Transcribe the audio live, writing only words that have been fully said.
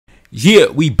Yeah,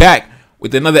 we back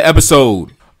with another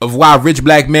episode of why rich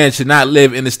black men should not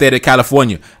live in the state of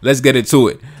California. Let's get into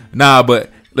it. But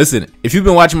listen, if you've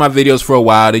been watching my videos for a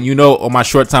while, then you know on my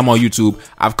short time on YouTube,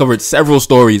 I've covered several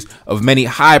stories of many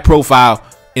high-profile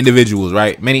individuals,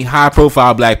 right? Many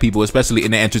high-profile black people, especially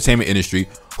in the entertainment industry,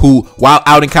 who, while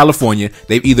out in California,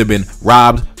 they've either been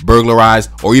robbed, burglarized,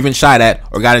 or even shot at,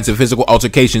 or got into physical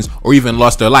altercations, or even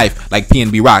lost their life, like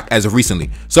PNB Rock as of recently.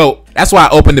 So that's why I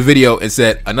opened the video and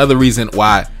said another reason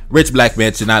why rich black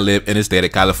men should not live in the state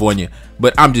of California.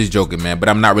 But I'm just joking, man. But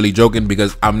I'm not really joking,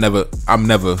 because I'm never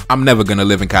gonna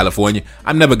live in California.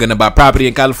 I'm never gonna buy property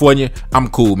in California. I'm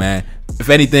cool, man. If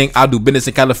anything, I'll do business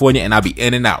in California and I'll be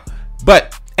in and out.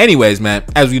 But anyways, man,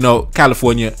 as we know,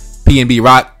 California, PNB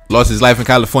Rock lost his life in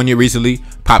California recently.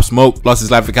 Pop Smoke lost his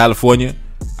life in California.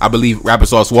 I believe rapper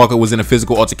Sauce Walker was in a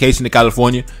physical altercation in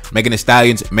California. Megan Thee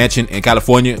Stallion's mansion in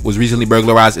California was recently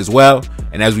burglarized as well.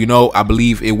 And as we know, I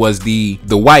believe it was the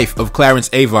wife of Clarence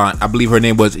Avant. I believe her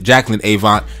name was Jacqueline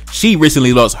Avant. She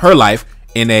recently lost her life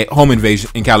in a home invasion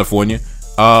in California,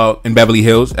 in Beverly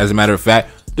Hills, as a matter of fact.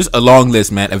 Just a long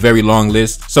list, man, a very long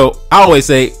list. So I always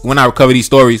say when I cover these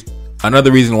stories,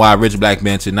 another reason why rich black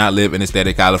men should not live in the state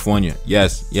of California.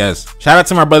 Yes. Shout out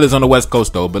to my brothers on the West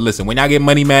Coast, though. But listen, when y'all get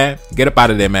money, man, get up out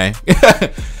of there, man.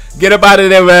 Get up out of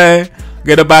there, man.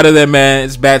 Get up out of there, man.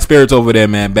 It's bad spirits over there,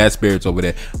 man. Bad spirits over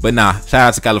there. But nah, shout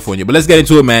out to California. But let's get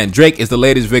into it, man. Drake is the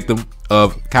latest victim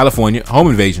of California home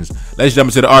invasions. Let's jump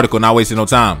into the article, not wasting no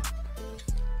time.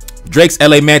 Drake's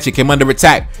LA mansion came under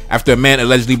attack after a man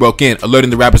allegedly broke in, alerting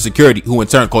the rapper's security, who in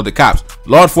turn called the cops.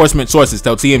 Law enforcement sources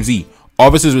tell TMZ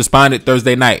officers responded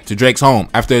Thursday night to Drake's home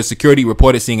after his security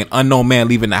reported seeing an unknown man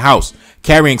leaving the house,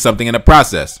 carrying something in the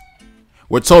process.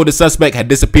 We're told the suspect had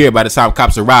disappeared by the time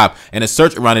cops arrived and a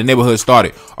search around the neighborhood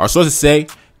started. Our sources say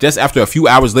just after a few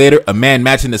hours later, a man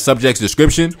matching the subject's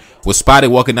description was spotted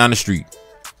walking down the street.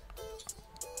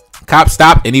 Cops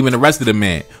stopped and even arrested the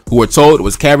man, who were told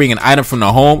was carrying an item from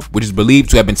the home, which is believed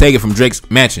to have been taken from Drake's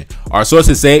mansion. Our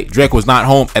sources say Drake was not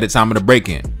home at the time of the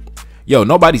break-in. Yo,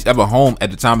 nobody's ever home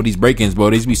at the time of these break-ins, bro.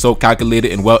 They just be so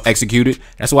calculated and well executed.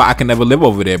 That's why I can never live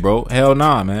over there, bro. Hell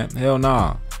nah, man. Hell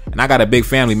nah. And I got a big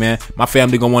family, man. My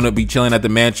family gonna want to be chilling at the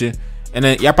mansion. And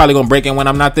then y'all probably gonna break in when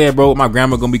I'm not there, bro. My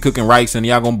grandma gonna be cooking rice, and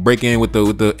y'all gonna break in with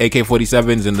the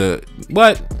AK-47s and the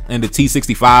and the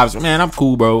T-65s. Man, I'm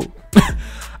cool, bro.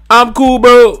 I'm cool,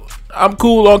 bro. I'm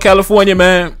cool on California,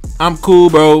 man. I'm cool,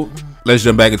 bro. Let's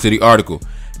jump back into the article.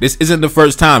 This isn't the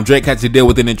first time Drake had to deal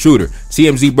with an intruder.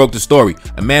 TMZ broke the story.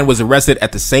 A man was arrested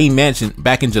at the same mansion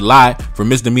back in July for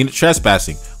misdemeanor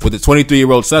trespassing, with the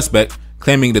 23-year-old suspect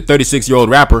claiming the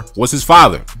 36-year-old rapper was his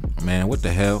father. Man, what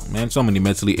the hell? Man, so many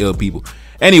mentally ill people.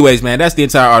 Anyways, man, that's the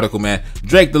entire article, man.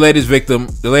 Drake, the latest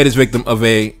victim of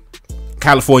a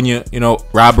California,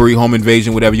 robbery, home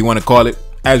invasion, whatever you want to call it.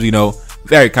 As we know,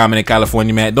 very common in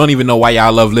California, man. Don't even know why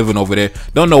y'all love living over there.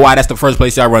 Don't know why that's the first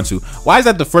place y'all run to. Why is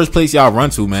that the first place y'all run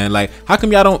to, man? Like, how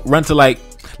come y'all don't run to like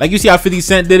you see how 50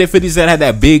 Cent did it? 50 Cent had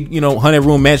that big,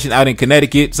 100-room mansion out in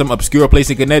Connecticut, some obscure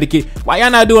place in Connecticut. Why y'all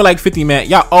not doing like 50, man?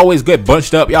 Y'all always get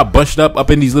bunched up. Y'all bunched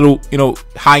up in these little,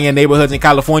 high-end neighborhoods in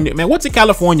California. Man, what's in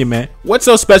California, man? What's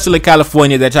so special in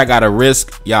California that y'all gotta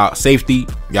risk y'all safety,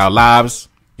 y'all lives?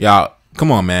 Y'all,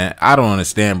 come on, man. I don't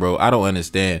understand, bro. I don't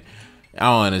understand,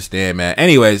 man.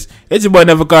 Anyways, it's your boy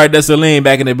Never Card Desaline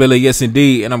back in the building. Yes,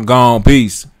 indeed. And I'm gone.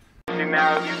 Peace.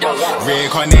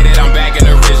 Reincarnated, I'm back in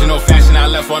original fashion. I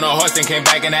left on a horse and came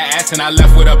back in the ass, and I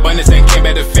left with abundance and came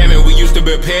back to famine. We used to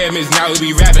be pyramids, now we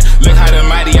be rapping. Look how the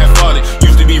mighty have fallen.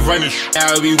 Used to be running,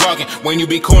 now we be walking. When you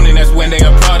be cooning, that's when they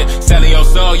applauded. Selling your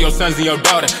soul, your sons and your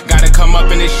daughter. Gotta come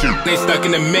up in this shit, they stuck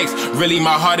in the mix. Really,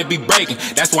 my heart it be breaking.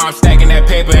 That's why I'm stacking that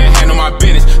paper and handle my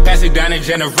business. Pass it down in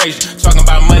generation. Talking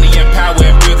about money and power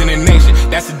and building a nation.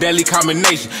 That's a deadly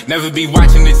combination. Never be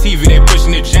watching the TV, they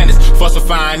pushing agendas,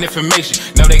 falsifying information.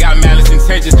 Know they got malice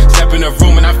intentions. Step in the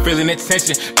room and I'm feeling the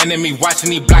tension. Enemy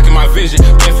watching, he blocking my vision.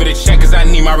 Pay for the check cause I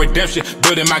need my redemption.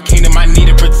 Building my kingdom, I need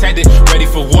it protected. Ready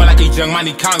for war like a young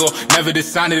Money Congo. Never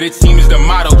decided the team is the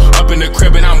motto. Up in the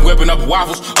crib and I'm whipping up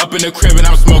waffles. Up in the crib and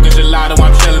I'm smoking gelato.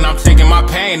 I'm chilling, I'm taking my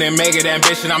pain and make it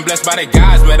ambition. I'm blessed by the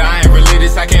gods, but I ain't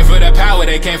religious. I came for the power,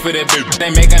 they came for the bitch.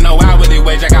 They making no hourly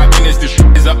wage, I got business. This shit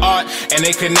is an art and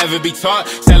they could never be taught.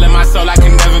 Selling my soul, I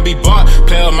can never be bought.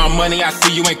 Play with my money, I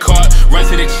see you ain't caught. Run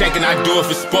to the check and I do it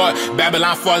for sport.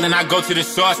 Babylon falling, I go to the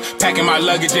source. Packing my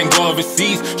luggage and go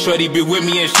overseas. Shorty be with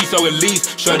me and she so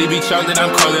elite. Shorty be chocolate,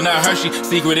 I'm calling her Hershey.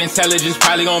 Secret intelligence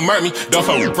probably gon' murk me. Don't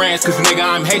fuck with brands cause nigga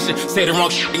I'm Haitian. Say the wrong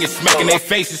shit and you're smacking their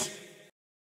faces.